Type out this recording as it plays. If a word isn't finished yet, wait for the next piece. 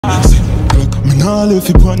Me nah left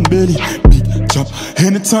you on belly. Big chop,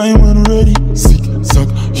 anytime when I'm ready. Sick, suck,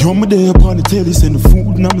 you're my day upon the telly. Send the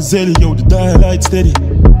food and I'm a zelly, yo, the dial steady.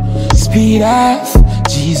 Speed off,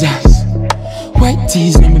 Jesus. White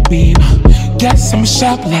tees, let me be. Guess I'm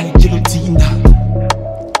sharp like guillotine.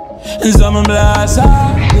 And some blast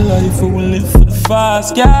out. The life I will live for the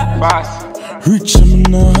fast, yeah. Fast. Rich, I'm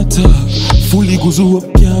not tough. Fully goes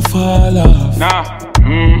up, can't fall off. Nah.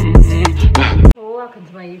 Welcome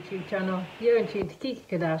to my YouTube channel. You're in tune to Kiki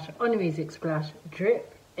Kadash on the Music Splash.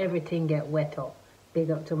 Drip, everything get wet up.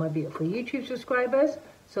 Big up to my beautiful YouTube subscribers.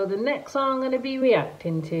 So the next song I'm going to be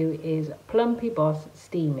reacting to is Plumpy Boss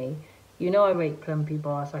Steamy. You know I rate Plumpy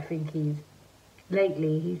Boss. I think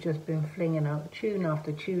lately he's just been flinging out tune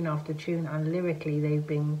after tune after tune, and lyrically they've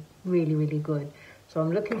been really good. So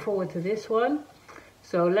I'm looking forward to this one.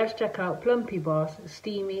 So let's check out Plumpy Boss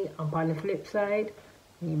Steamy, and by the flip side,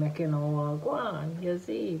 me making all go on, you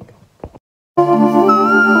see.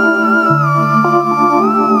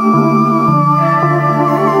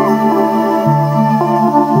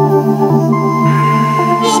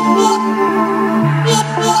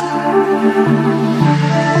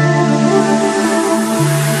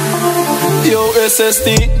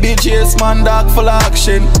 SST, BJ's man dog full of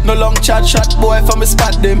action. No long chat boy from me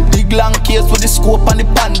spot them. Big long case with the scope and the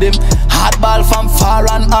pandem. Hardball from far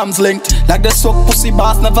and arms length. Like the suck pussy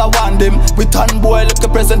boss never want them. With hand boy look a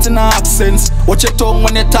present in accents. Watch your tongue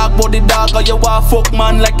when you talk about the dog, or you want fuck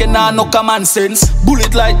man like you nah no common sense.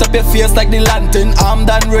 Bullet light up your face like the lantern. Armed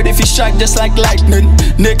and ready for strike just like lightning.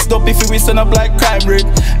 Next up if you stand up like crime rate.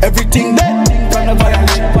 Everything dead from the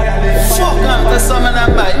violin. Fuck on the summon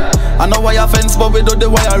and bite. I know why your fence but we do the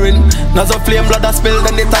wiring. Nozzle flame blood a spill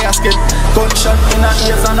then the tire skid. Gunshot in a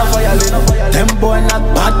ears and a violin. Them boy not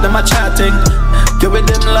bad, them a chatting. Give with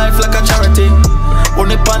them life like a charity.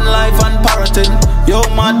 Only pan life and parroting. Yo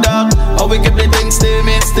my dog, how we keep the thing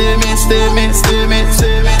steamy, steamy, steamy, steamy,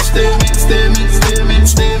 steamy, steamy, steamy, steamy,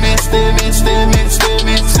 steamy, steamy, steamy,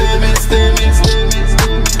 steamy, steamy, steamy, steamy.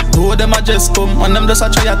 Two of them a just come and them just a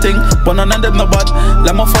try a thing. But none of them no bad,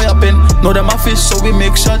 let my fire pin. Know them a fish so we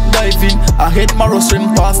make shot diving. I hit my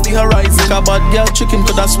rustling past the horizon. A bad girl trick him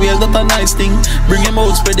cause I swear that a nice thing. Bring him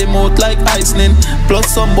out, spread him out like Iceland.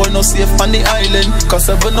 Plus some boy no safe on the island. Cause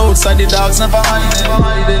seven outside the dogs never hiding.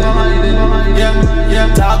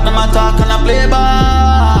 Yeah, talk them a talk and a play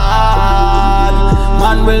bad.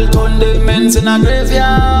 Man will turn the men's in a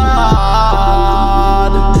graveyard.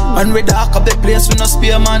 When we dark up the place we no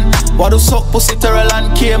spear man. What do suck pussy Terrell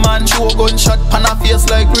and K-man. Show gunshot pan a face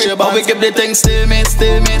like Ray-Ban. But we keep the thing steamy,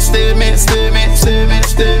 steamy, steamy, steamy, steamy, steamy,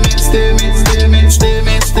 steamy, steamy, steamy,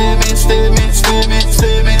 steamy, steamy, steamy, steamy,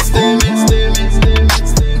 steamy, steamy, steamy.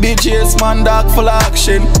 BJ's man dog full of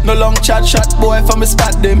action. No long chat boy from me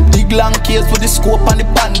spot them. Big long case with the scope and the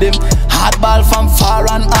pandem. Hardball from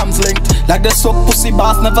far and arms length. Like the suck pussy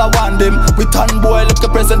boss never want them. With hand boy look a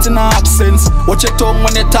present in accents. Watch your tongue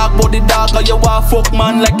when you talk about the dog, or you want fuck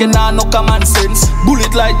man like you nah no common sense. Bullet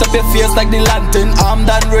light up your face like the lantern. Armed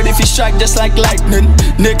and ready for strike just like lightning.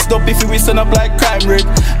 Next up if you stand up like crime rate.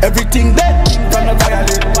 Everything dead from the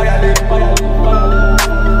violin.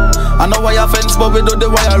 I know why your fence but we do the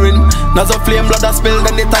wiring. Nozzle flame blood a spill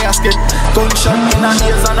then the tire skid. Gunshot in a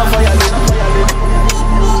ears and a violin.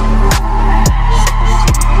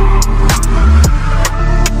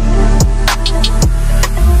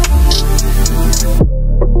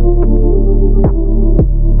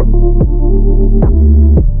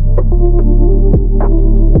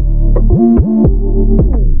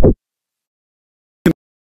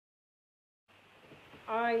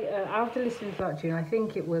 After listening to that tune, I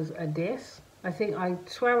think it was a diss. I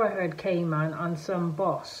swear I heard K-Man and some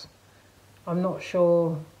boss. I'm not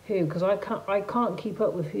sure who, because I can't keep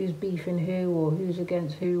up with who's beefing who, or who's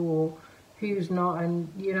against who, or who's not,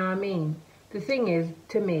 and you know what I mean. The thing is,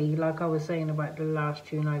 to me, like I was saying about the last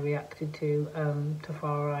tune I reacted to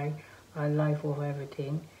Tafari, Life of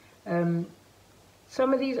Everything.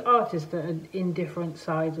 Some of these artists that are in different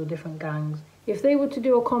sides or different gangs, if they were to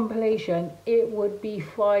do a compilation, it would be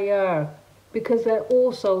fire, because they're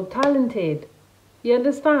all so talented. You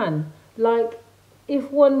understand? Like,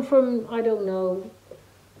 if one from, I don't know,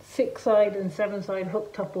 6 side and 7 side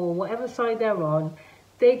hooked up, or whatever side they're on,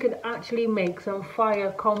 they could actually make some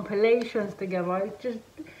fire compilations together.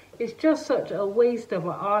 It's just such a waste of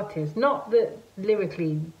an artist. Not that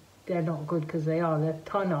lyrically they're not good, because they are. They're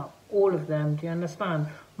ton up, all of them. Do you understand?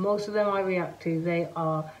 Most of them I react to, they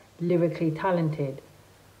are lyrically talented.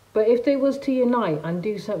 But if they was to unite and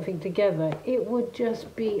do something together, it would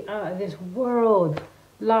just be out of this world.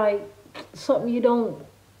 Like something you don't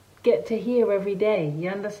get to hear every day.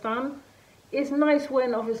 You understand? it's nice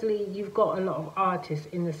when obviously you've got a lot of artists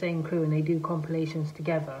in the same crew and they do compilations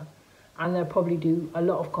together, and they'll probably do a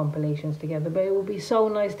lot of compilations together. But it would be so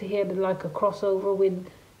nice to hear like a crossover with,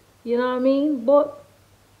 you know what I mean? But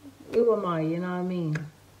who am I? You know what I mean?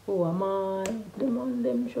 Who am I? Them on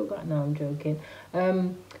them sugar. No, I'm joking.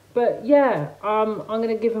 But yeah, I'm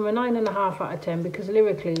gonna give him a 9.5 out of 10 because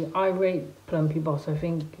lyrically, I rate Plumpy Boss. I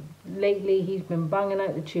think lately he's been banging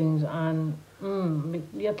out the tunes and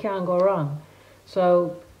you can't go wrong.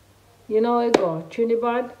 So, you know I go.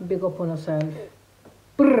 Trini-Bad, big up on yourself.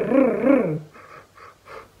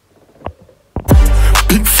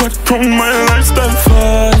 Big fat crown, my lifestyle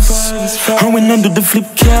fast. I went under the flip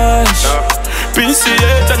cash.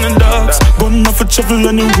 PCH and the dogs. Gone off a travel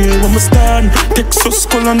anywhere where I stand. Texas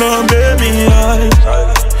call and a baby eye.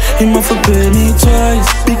 He might for pay me twice.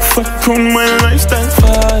 Big fat crown, my lifestyle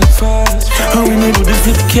fast. I went under the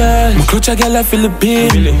flip cash. My clutch a gal a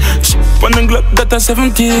Philippine. Chip on the Glock that a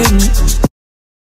 17.